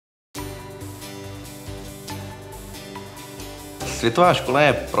Světová škola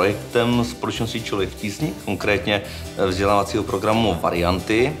je projektem společnosti Člověk v tísni, konkrétně vzdělávacího programu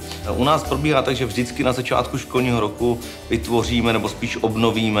Varianty. U nás probíhá tak, že vždycky na začátku školního roku vytvoříme nebo spíš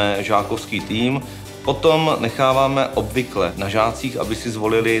obnovíme žákovský tým. Potom necháváme obvykle na žácích, aby si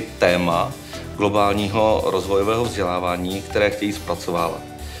zvolili téma globálního rozvojového vzdělávání, které chtějí zpracovávat.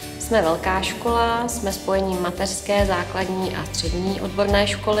 Jsme velká škola, jsme spojením mateřské, základní a střední odborné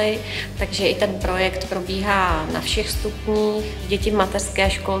školy, takže i ten projekt probíhá na všech stupních. Děti v mateřské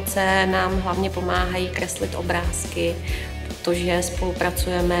školce nám hlavně pomáhají kreslit obrázky, protože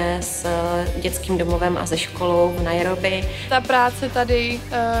spolupracujeme s dětským domovem a se školou v Nairobi. Ta práce tady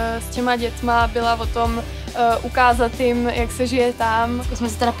s těma dětma byla o tom ukázat jim, jak se žije tam. Jsme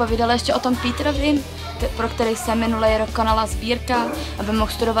se teda povídali ještě o tom Petrovi, pro který se minulý rok konala sbírka, aby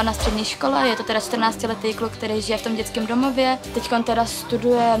mohl studovat na střední škole. Je to teda 14letý kluk, který žije v tom dětském domově. Teď on teda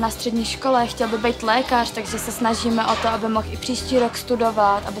studuje na střední škole, chtěl by být lékař, takže se snažíme o to, aby mohl i příští rok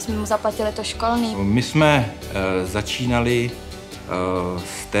studovat, aby jsme mu zaplatili to školní. My jsme začínali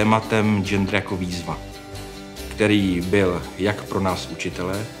s tématem gender jako výzva, který byl jak pro nás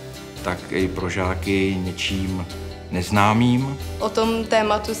učitele, tak i pro žáky něčím neznámým. O tom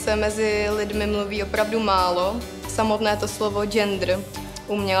tématu se mezi lidmi mluví opravdu málo. Samotné to slovo gender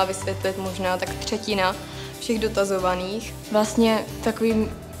uměla vysvětlit možná tak třetina všech dotazovaných. Vlastně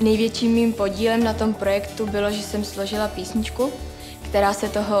takovým největším mým podílem na tom projektu bylo, že jsem složila písničku, která se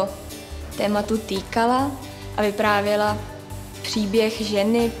toho tématu týkala a vyprávěla příběh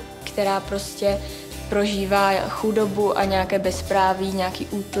ženy, která prostě prožívá chudobu a nějaké bezpráví, nějaký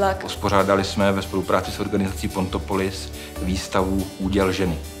útlak. Uspořádali jsme ve spolupráci s organizací Pontopolis výstavu Úděl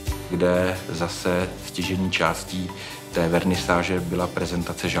ženy, kde zase stěžejní částí té vernisáže byla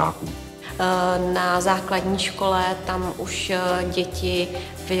prezentace žáků. Na základní škole tam už děti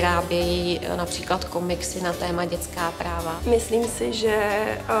vyrábějí například komiksy na téma dětská práva. Myslím si, že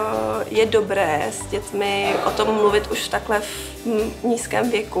je dobré s dětmi o tom mluvit už takhle v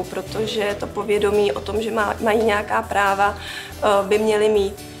nízkém věku, protože to povědomí o tom, že mají nějaká práva, by měli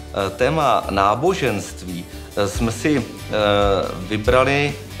mít. Téma náboženství jsme si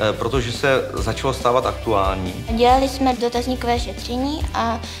vybrali, protože se začalo stávat aktuální. Dělali jsme dotazníkové šetření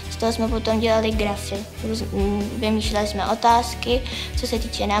a z toho jsme potom dělali grafy. Vymýšleli jsme otázky, co se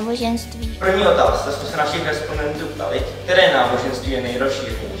týče náboženství. První otázka jsme se našich respondentů ptali, které náboženství je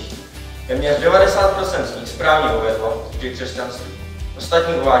nejrozšířenější. Téměř 90% z nich správně uvedlo, že křesťanství.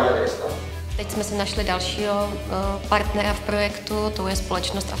 Ostatní uváděli islám. Teď jsme si našli dalšího partnera v projektu, to je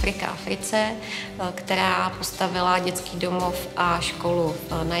společnost Afrika Africe, která postavila dětský domov a školu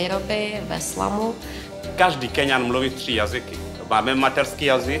v Nairobi, ve slamu. Každý Keňan mluví 3 jazyky. Máme mateřský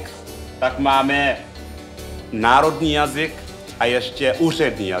jazyk, tak máme národní jazyk a ještě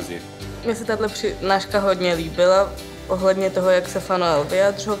úřední jazyk. Mně se tato přednáška hodně líbila, ohledně toho, jak se Fanuel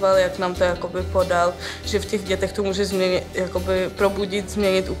vyjadřoval, jak nám to jakoby podal, že v těch dětech to může změnit, jakoby probudit,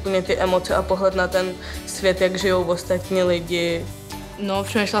 změnit úplně ty emoce a pohled na ten svět, jak žijou ostatní lidi. No,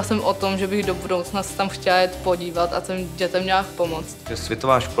 přemýšlela jsem o tom, že bych do budoucna se tam chtěla jít podívat a těm dětem nějak pomoct.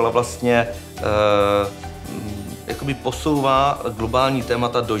 Světová škola vlastně jakoby posouvá globální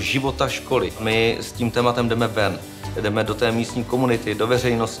témata do života školy. My s tím tématem jdeme ven, jdeme do té místní komunity, do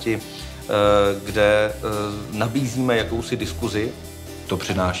veřejnosti, kde nabízíme jakousi diskuzi. To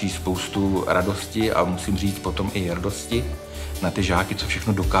přináší spoustu radosti a musím říct potom i radosti na ty žáky, co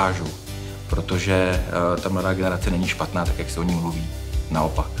všechno dokážou, protože ta mladá generace není špatná, tak jak se o ní mluví,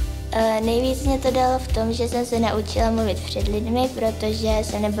 naopak. Nejvíc mě to dalo v tom, že jsem se naučila mluvit před lidmi, protože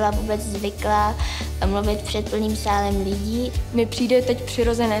jsem nebyla vůbec zvyklá mluvit před plným sálem lidí. Mi přijde teď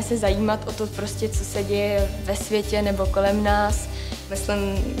přirozené se zajímat o to prostě, co se děje ve světě nebo kolem nás. Myslím,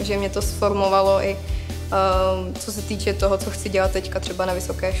 že mě to sformovalo i co se týče toho, co chci dělat teďka třeba na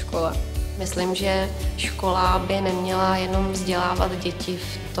vysoké škole. Myslím, že škola by neměla jenom vzdělávat děti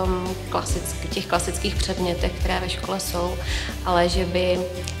v těch klasických předmětech, které ve škole jsou, ale že by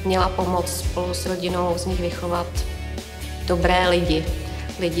měla pomoct spolu s rodinou z nich vychovat dobré lidi.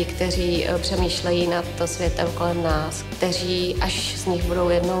 Lidi, kteří přemýšlejí nad světem kolem nás, kteří až z nich budou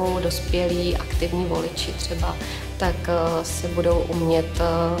jednou dospělí, aktivní voliči třeba, tak se budou umět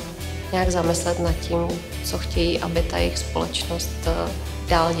nějak zamyslet nad tím, co chtějí, aby ta jejich společnost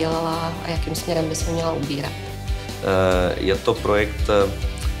dál dělala a jakým směrem by se měla ubírat. Je to projekt,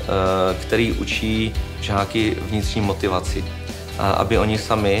 který učí žáky vnitřní motivaci, aby oni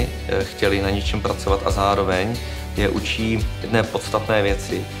sami chtěli na něčem pracovat a zároveň je učí jedné podstatné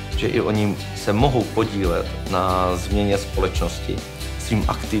věci, že i oni se mohou podílet na změně společnosti svým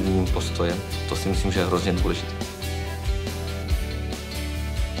aktivním postojem. To si myslím, že je hrozně důležité.